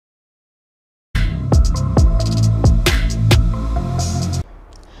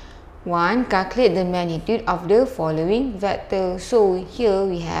1. Calculate the magnitude of the following vector. So here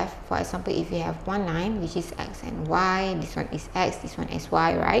we have, for example, if we have one line which is x and y, this one is x, this one is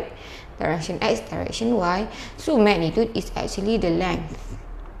y, right? Direction x, direction y. So magnitude is actually the length.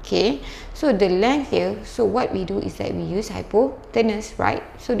 Okay, so the length here, so what we do is that we use hypotenuse, right?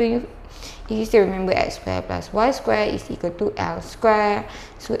 So if you still remember, x square plus y square is equal to L square.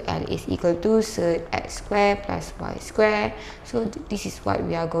 So L is equal to third x square plus y square. So this is what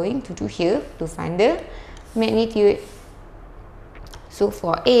we are going to do here to find the magnitude. So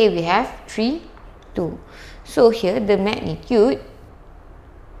for A we have 3, 2. So here the magnitude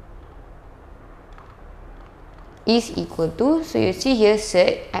is equal to, so you see here,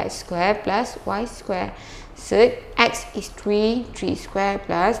 third x square plus y square. Third x is 3 square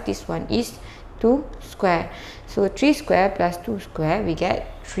plus this one is 2 square. So 3 square plus 2 square, we get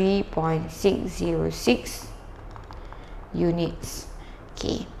 3.606 units.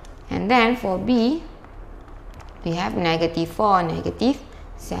 Okay, and then for B we have -4,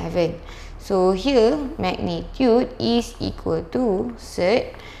 -7. So here magnitude is equal to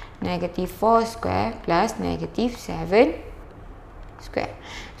third -4 square plus -7 square.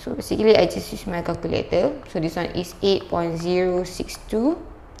 So basically I just use my calculator. So this one is 8.062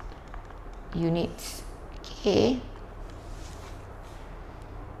 units. Okay,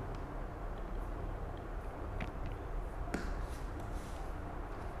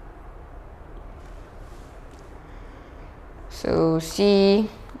 so C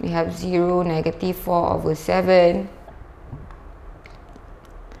we have 0, -4/7.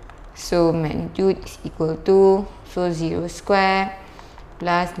 So magnitude is equal to, so 0 square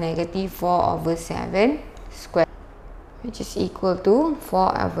plus -4/7 square, which is equal to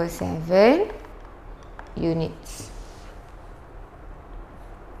 4/7 units.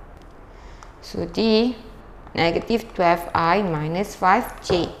 So D, -12i minus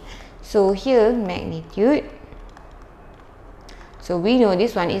 5j. So here magnitude, so we know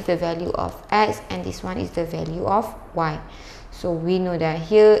this one is the value of x and this one is the value of y. So we know that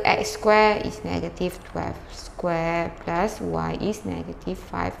here x square is -12 square plus y is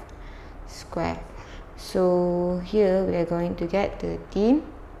 -5 square. So here we are going to get 13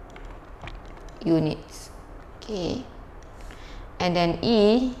 units. Okay, and then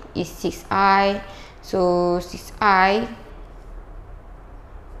E is 6i. So 6i,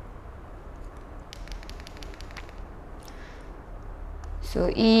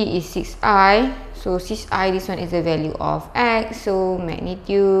 so E is 6i. So 6i, this one is the value of x. So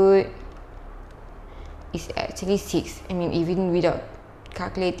magnitude is actually 6. I mean, even without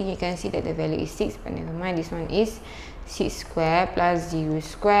calculating, you can see that the value is 6. But never mind, this one is 6 square plus 0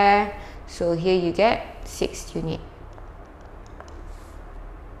 square. So here you get 6 unit.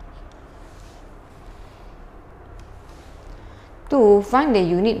 To find the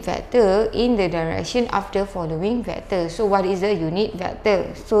unit vector in the direction of the following vector. So what is the unit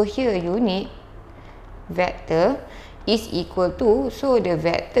vector? So here unit vector is equal to, so the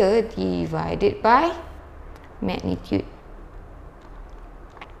vector divided by magnitude.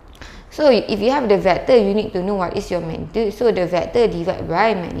 So if you have the vector, you need to know what is your magnitude. So the vector divided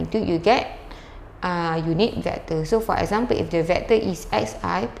by magnitude, you get unit vector. So for example, if the vector is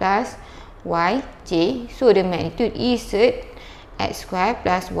xi plus yj, so the magnitude is x square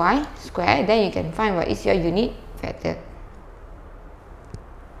plus y square, then you can find what is your unit vector.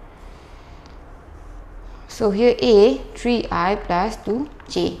 So here A, 3i plus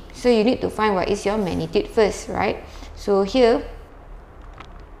 2j. So you need to find what is your magnitude first, right? So here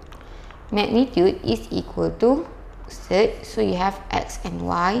magnitude is equal to third. So you have x and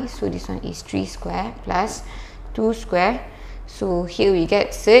y. So this one is 3 square plus 2 square. So here we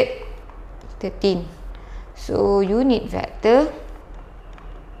get third 13. So unit vector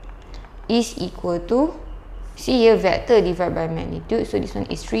is equal to, see here, vector divided by magnitude. So this one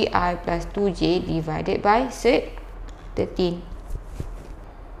is 3i plus 2j divided by 13.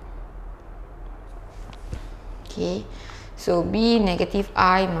 Okay, so B,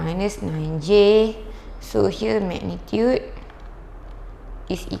 -i minus 9j. So here magnitude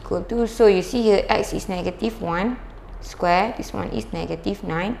is equal to, so you see here x is -1 square, this one is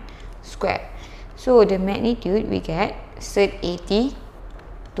 -9 square. So the magnitude we get 82.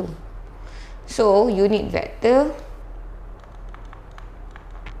 So unit vector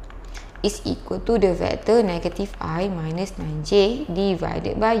is equal to the vector -i minus 9j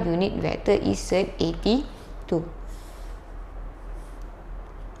divided by unit vector is 82.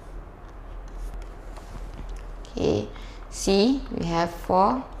 Okay, C, we have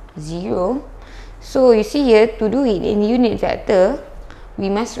 4, 0. So you see here, to do it in unit vector,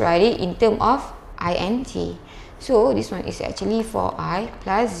 we must write it in terms of ing. So this one is actually 4i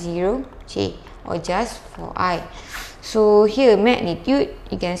plus 0j, or just 4i. So here magnitude,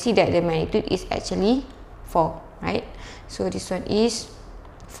 you can see that the magnitude is actually 4, right? So this one is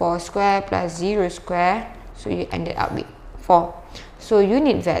 4 square plus 0 square, so you ended up with 4. So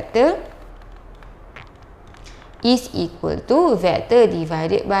unit vector is equal to vector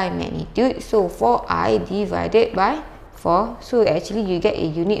divided by magnitude. So 4i divided by 4. So actually you get a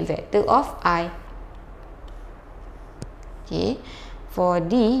unit vector of I. Okay. For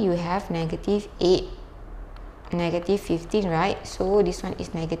D, you have negative 8, negative 15, right? So this one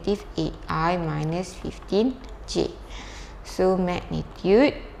is negative 8i minus 15j. So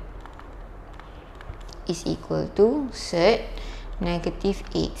magnitude is equal to set negative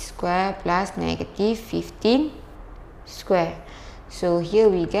 8 square plus negative 15 square. So here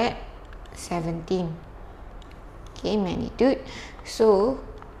we get 17. Okay, magnitude. So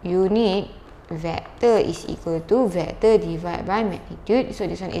unit vector is equal to vector divided by magnitude. So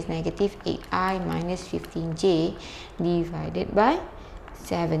this one is negative 8i minus 15j divided by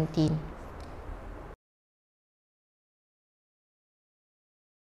 17.